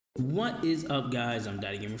What is up, guys? I'm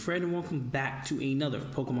Daddy Gamer Fred, and welcome back to another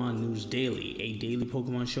Pokemon News Daily, a daily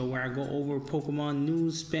Pokemon show where I go over Pokemon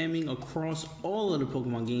news spanning across all of the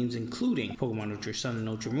Pokemon games, including Pokemon Ultra Sun and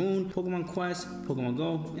Ultra Moon, Pokemon Quest, Pokemon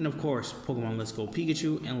Go, and of course, Pokemon Let's Go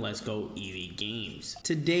Pikachu and Let's Go Eevee games.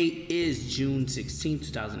 Today is June 16th,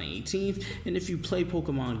 2018, and if you play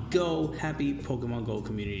Pokemon Go, happy Pokemon Go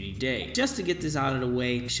Community Day. Just to get this out of the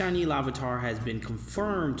way, Shiny Larvitar has been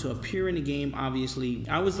confirmed to appear in the game. Obviously,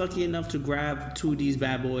 I was lucky enough to grab two of these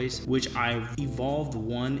bad boys, which I've evolved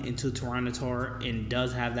one into Tyranitar and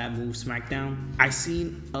does have that move Smackdown. I've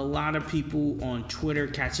seen a lot of people on Twitter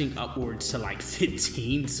catching upwards to like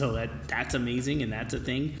 15, so that's amazing and that's a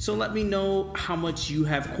thing. So let me know how much you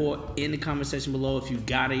have caught in the comment section below, if you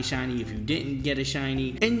got a shiny, if you didn't get a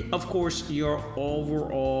shiny, and of course your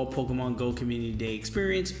overall Pokemon Go Community Day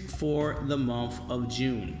experience for the month of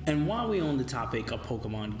June. And while we're on the topic of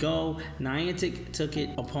Pokemon Go, Niantic took it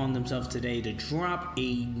upon themselves today to drop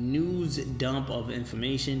a news dump of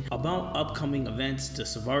information about upcoming events, the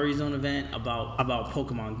Safari Zone event, about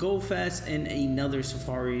Pokemon Go Fest, and another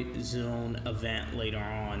Safari Zone event later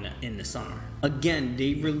on in the summer. Again,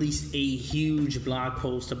 they released a huge blog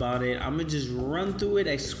post about it. I'm gonna just run through it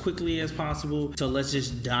as quickly as possible, so let's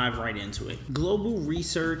just dive right into it. Global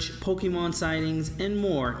research, Pokemon sightings, and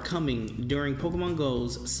more coming during Pokemon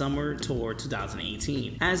Go's Summer Tour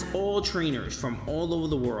 2018. As all trainers from all over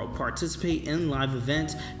the world participate in live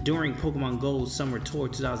events during Pokemon Go's Summer Tour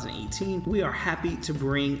 2018, we are happy to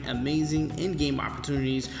bring amazing in-game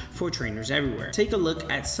opportunities for trainers everywhere. Take a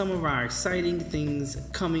look at some of our exciting things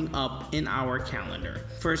coming up in our calendar.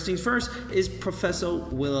 First things first is Professor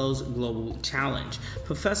Willow's Global Challenge.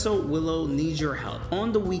 Professor Willow needs your help.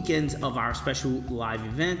 On the weekends of our special live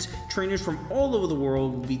event, trainers from all over the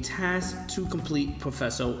world will be tasked to complete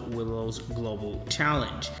Professor Willow's Global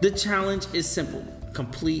Challenge. The challenge is simple: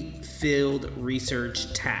 complete field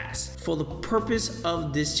research tasks. For the purpose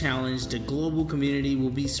of this challenge, the global community will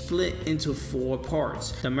be split into 4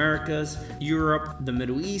 parts: the Americas, Europe, the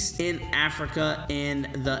Middle East, and Africa, and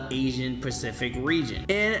the Asian Pacific region,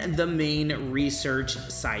 and the main research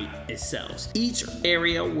site itself. Each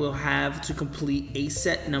area will have to complete a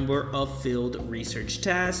set number of field research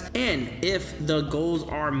tasks, and if the goals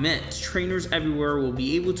are met, trainers everywhere will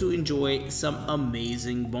be able to enjoy some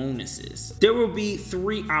amazing bonuses. There will be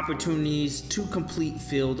 3 opportunities to complete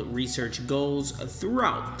field research goals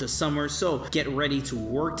throughout the summer, so get ready to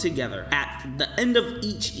work together. At the end of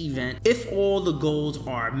each event, if all the goals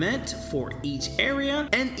are met for each area,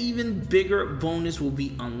 an even bigger bonus will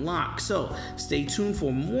be unlocked, so stay tuned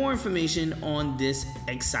for more information on this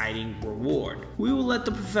exciting reward. We will let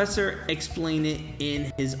the professor explain it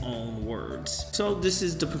in his own words. So this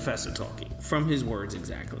is the professor talking from his words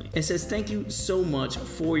exactly. It says, "Thank you so much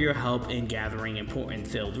for your help in gathering important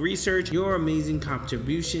field research. Your amazing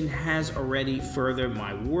contribution has already furthered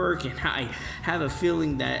my work, and I have a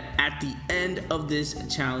feeling that at the end of this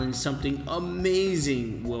challenge something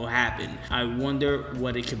amazing will happen. I wonder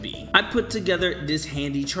what it could be." I put together this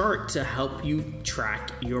handy chart to help you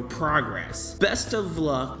track your progress. Best of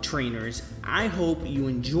luck, trainers. I hope you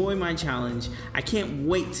enjoy my challenge. I can't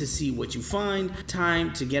wait to see what you find.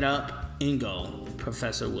 Time to get up and go.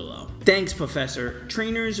 Professor Willow. Thanks, Professor.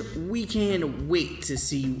 Trainers, we can't wait to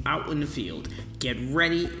see you out in the field. Get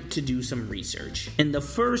ready to do some research. And the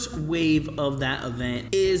first wave of that event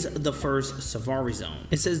is the first Safari Zone.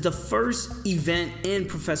 It says the first event in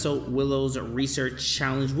Professor Willow's research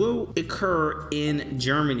challenge will occur in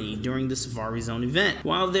Germany during the Safari Zone event.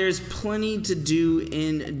 While there's plenty to do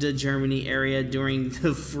in the Germany area during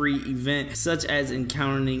the free event, such as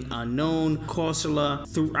encountering unknown Corsola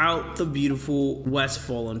throughout the beautiful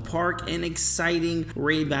Westfalen Park, and exciting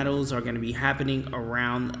raid battles are going to be happening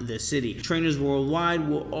around the city. Trainers worldwide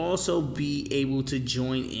will also be able to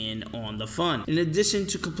join in on the fun. In addition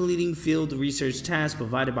to completing field research tasks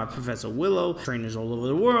provided by Professor Willow, trainers all over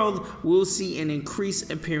the world will see an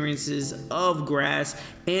increased appearances of grass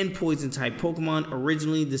and poison type Pokemon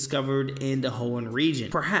originally discovered in the Hoenn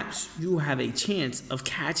region. Perhaps you have a chance of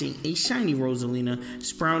catching a shiny Rosalina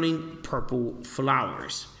sprouting purple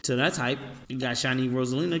flowers. So that's hype. You got shiny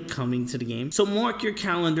Rosalina coming to the game. So mark your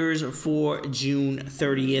calendars for June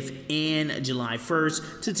 30th and July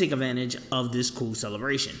 1st to take advantage of this cool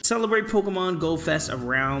celebration. Celebrate Pokemon Go Fest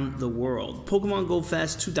around the world. Pokemon Go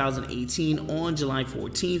Fest 2018 on July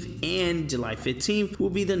 14th and July 15th will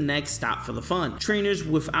be the next stop for the fun. Trainers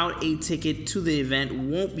without a ticket to the event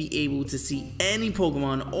won't be able to see any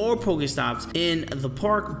Pokemon or Pokestops in the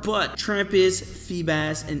park, but Trampus,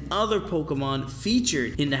 Feebas, and other Pokemon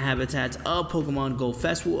featured in and the habitats of Pokemon Go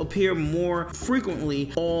Fest will appear more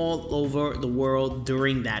frequently all over the world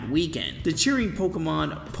during that weekend. The cheering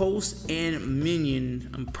Pokemon Post and Minion,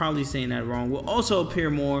 I'm probably saying that wrong, will also appear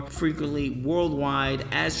more frequently worldwide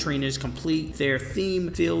as trainers complete their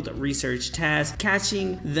theme-filled research tasks.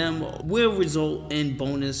 Catching them will result in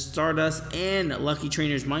bonus Stardust, and lucky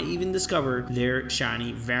trainers might even discover their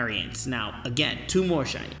shiny variants. Now, again, 2 more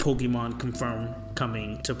shiny Pokemon confirmed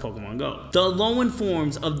coming to Pokemon Go. The Alolan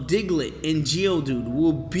forms of Diglett and Geodude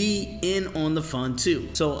will be in on the fun too.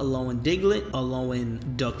 So Alolan Diglett,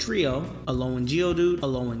 Alolan Dugtrio, Alolan Geodude,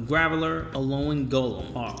 Alolan Graveler, Alolan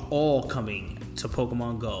Golem are all coming to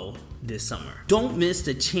Pokemon Go this summer. Don't miss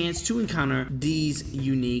the chance to encounter these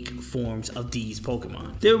unique forms of these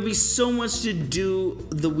Pokemon. There will be so much to do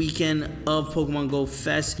the weekend of Pokemon Go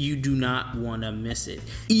Fest, you do not want to miss it.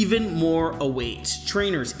 Even more awaits.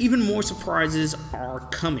 Trainers, even more surprises are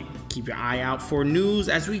coming. Keep your eye out for news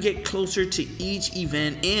as we get closer to each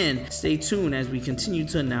event, and stay tuned as we continue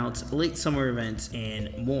to announce late summer events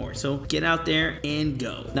and more. So get out there and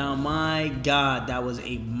go. Now, my God, that was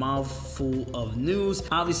a mouthful of news.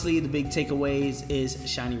 Obviously, the big takeaways is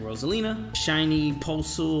Shiny Rosalina, Shiny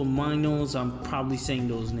Pulsar Minos, I'm probably saying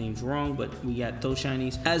those names wrong, but we got those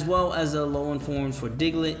shinies, as well as the Alolan forms for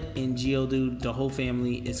Diglett and Geodude. The whole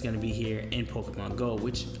family is going to be here in Pokemon Go,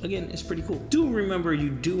 which again is pretty cool. Do remember, you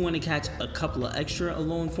do want to catch a couple of extra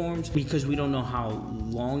Alolan forms because we don't know how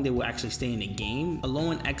long they will actually stay in the game.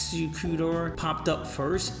 Alolan Executor popped up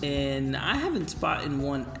first, and I haven't spotted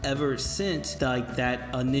one ever since like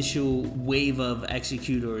that initial wave of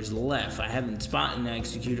Executors left. I haven't spotted an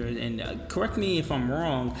Executor, and correct me if I'm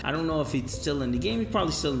wrong, I don't know if it's still in the game. It's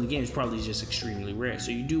probably still in the game. It's probably just extremely rare.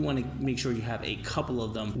 So you do want to make sure you have a couple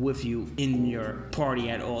of them with you in your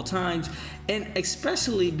party at all times, and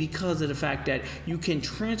especially because of the fact that you can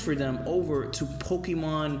transfer them over to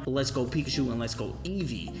Pokemon Let's Go Pikachu and Let's Go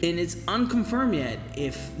Eevee, and it's unconfirmed yet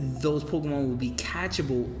if those Pokemon will be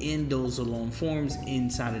catchable in those Alolan forms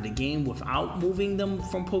inside of the game without moving them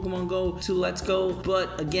from Pokemon Go to Let's Go.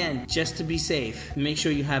 But again, just to be safe, make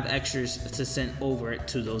sure you have extras to send over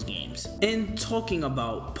to those games. And talking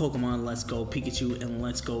about Pokemon Let's Go Pikachu and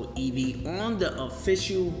Let's Go Eevee, on the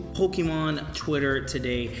official Pokemon Twitter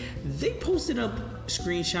today, they posted up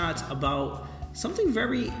screenshots about something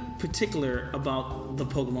very particular about the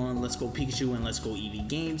Pokemon Let's Go Pikachu and Let's Go Eevee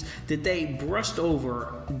games that they brushed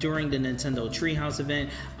over during the Nintendo Treehouse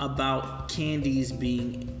event about candies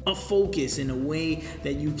being a focus in a way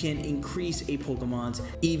that you can increase a Pokemon's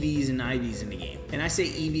EVs and IVs in the game. And I say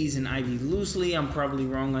EVs and IVs loosely, I'm probably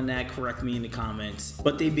wrong on that, correct me in the comments,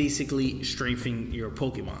 but they basically strengthen your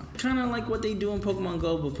Pokemon. Kind of like what they do in Pokemon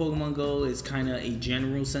Go, but Pokemon Go is kind of a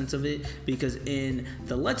general sense of it, because in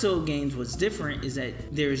the Let's Go games, what's different is that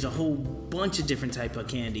there's a whole bunch of different type of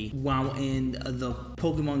candy, while in the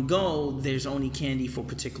Pokemon Go, there's only candy for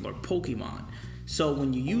particular Pokemon. So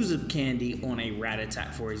when you use a candy on a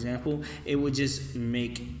Rattata, for example, it would just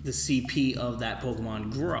make the CP of that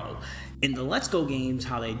Pokemon grow. In the Let's Go games,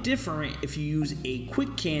 how they differ, if you use a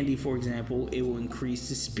quick candy, for example, it will increase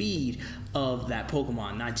the speed of that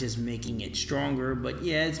Pokemon, not just making it stronger, but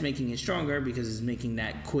yeah, it's making it stronger because it's making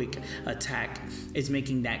that quick attack, it's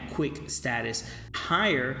making that quick status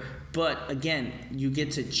higher. But again, you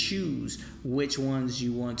get to choose which ones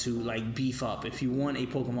you want to like beef up. If you want a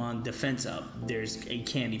Pokemon defense up, there's a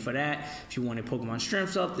candy for that. If you want a Pokemon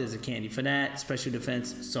strength up, there's a candy for that. Special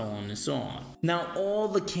defense, so on and so on. Now, all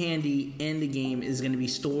the candy in the game is going to be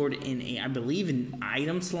stored in a, I believe, an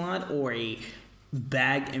item slot or a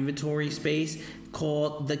bag inventory space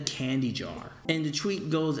called the candy jar. And the tweet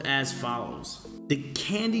goes as follows. The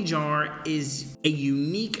candy jar is a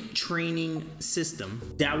unique training system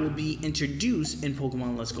that will be introduced in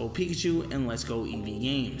Pokemon Let's Go Pikachu and Let's Go Eevee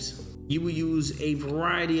games. You will use a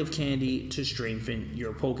variety of candy to strengthen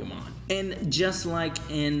your Pokemon. And just like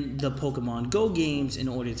in the Pokemon Go games, in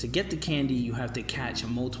order to get the candy, you have to catch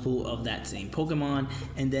multiple of that same Pokemon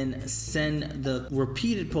and then send the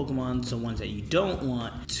repeated Pokemon, the ones that you don't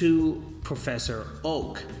want, to Professor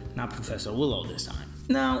Oak, not Professor Willow this time.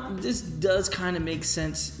 Now, this does kind of make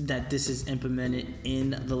sense that this is implemented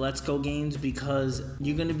in the Let's Go games, because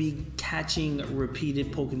you're going to be catching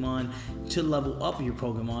repeated Pokemon to level up your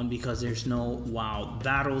Pokemon, because there's no wild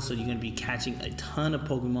battles, so you're going to be catching a ton of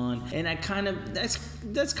Pokemon. And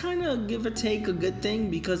that's kind of give or take a good thing,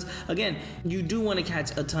 because again, you do want to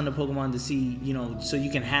catch a ton of Pokemon to see, you know, so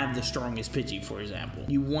you can have the strongest Pidgey, for example.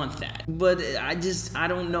 You want that. But I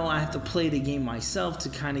don't know, I have to play the game myself to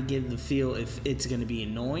kind of give the feel if it's going to be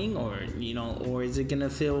annoying, or you know, or is it gonna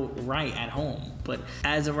feel right at home. But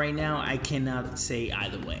as of right now, I cannot say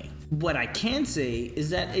either way. What I can say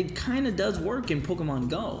is that it kind of does work in Pokemon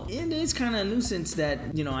Go. It is kind of a nuisance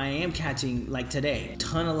that, you know, I am catching, like today,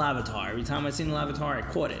 ton of Larvitar. Every time I seen a Larvitar, I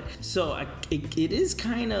caught it. So it is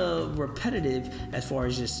kind of repetitive as far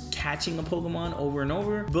as just catching a Pokemon over and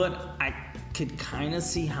over, but I could kind of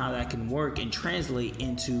see how that can work and translate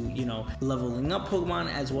into, you know, leveling up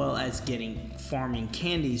Pokemon as well as farming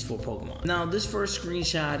candies for Pokemon. Now, this first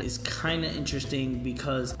screenshot is kind of interesting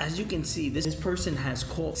because, as you can see, this person has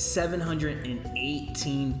caught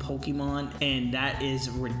 718 Pokemon, and that is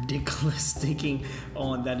ridiculous thinking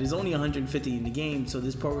on that is only 150 in the game. So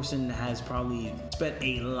this person has probably spent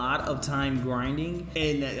a lot of time grinding,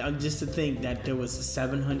 and just to think that there was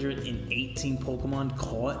 718 Pokemon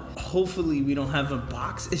caught. Hopefully we don't have a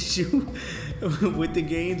box issue with the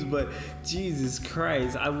games, but Jesus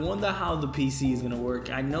Christ, I wonder how the PC is gonna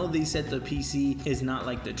work. I know they said the PC is not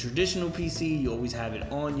like the traditional PC. You always have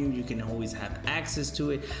it on you. You can always have access to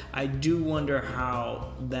it. I do wonder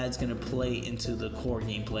how that's gonna play into the core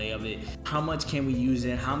gameplay of it. How much can we use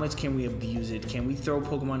it? How much can we abuse it? Can we throw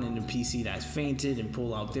Pokemon in the PC that's fainted and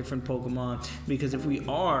pull out different Pokemon? Because if we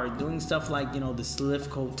are doing stuff like, you know, the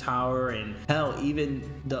Slivcoat Tower and hell,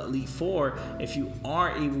 even the Elite Four, if you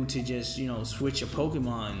are able to just, you know, switch a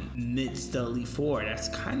Pokemon amidst the Elite Four, that's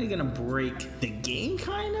kind of gonna break the game,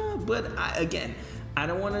 kind of. But again, I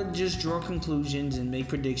don't want to just draw conclusions and make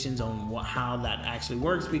predictions on how that actually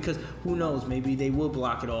works, because who knows, maybe they will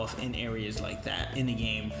block it off in areas like that in the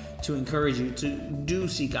game to encourage you to do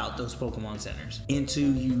seek out those Pokemon centers and to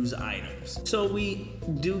use items. So we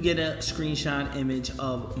do get a screenshot image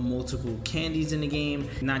of multiple candies in the game,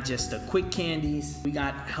 not just the quick candies. We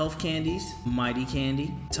got health candies, mighty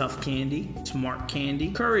candy, tough candy, smart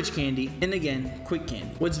candy, courage candy, and again, quick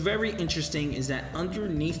candy. What's very interesting is that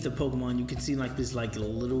underneath the Pokemon, you can see like this like a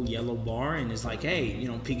little yellow bar, and it's like, hey, you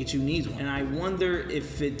know, Pikachu needs one. And I wonder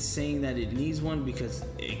if it's saying that it needs one because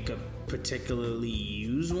it could particularly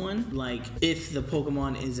use one. Like, if the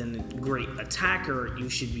Pokemon is a great attacker, you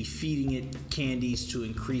should be feeding it candies to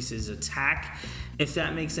increase his attack. If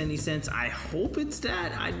that makes any sense, I hope it's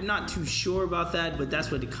that. I'm not too sure about that, but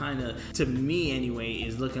that's what it kind of, to me anyway,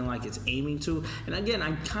 is looking like it's aiming to. And again,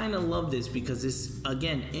 I kind of love this because this,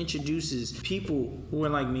 again, introduces people who are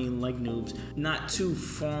like me, like noobs, not too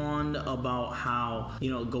fond about how,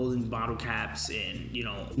 you know, golden bottle caps and, you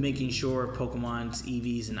know, making sure Pokemon's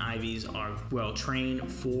EVs and IVs are well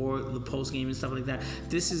trained for the post game and stuff like that.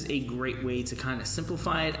 This is a great way to kind of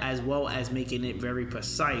simplify it, as well as making it very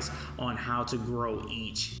precise on how to grow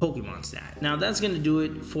each Pokemon stat. Now that's gonna do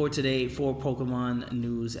it for today for Pokemon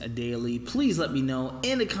News Daily. Please let me know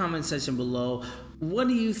in the comment section below, what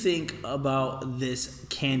do you think about this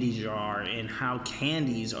candy jar and how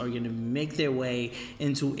candies are going to make their way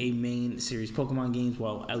into a main series Pokemon games?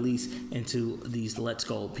 Well, at least into these Let's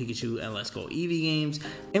Go Pikachu and Let's Go Eevee games.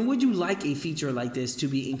 And would you like a feature like this to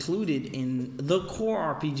be included in the core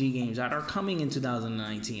RPG games that are coming in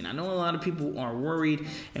 2019? I know a lot of people are worried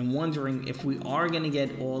and wondering if we are going to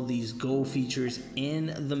get all these Go features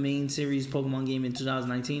in the main series Pokemon game in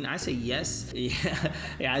 2019. I say yes.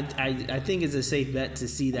 Yeah, I think it's a safe bet to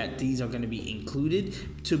see that these are going to be included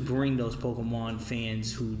to bring those Pokemon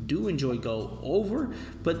fans who do enjoy Go over.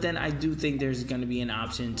 But then I do think there's going to be an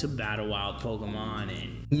option to battle wild Pokemon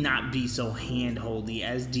and not be so hand-holdy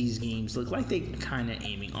as these games look like they kind of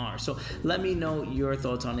aiming are. So let me know your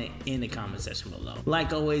thoughts on it in the comment section below.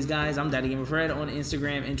 Like always, guys, I'm Daddy Gamer Fred on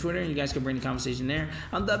Instagram and Twitter, and you guys can bring the conversation there.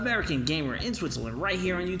 I'm the American Gamer in Switzerland right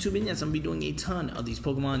here on YouTube, and yes, I'm going to be doing a ton of these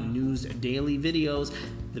Pokemon News Daily videos.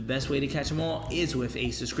 The best way to catch them all is with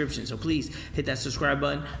a subscription, so please hit that subscribe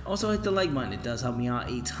button. Also hit the like button. It does help me out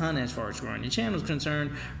a ton as far as growing the channel is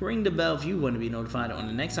concerned. Ring the bell if you want to be notified on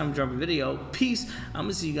the next time I drop a video. Peace. I'm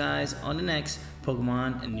gonna see you guys on the next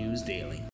Pokemon News Daily.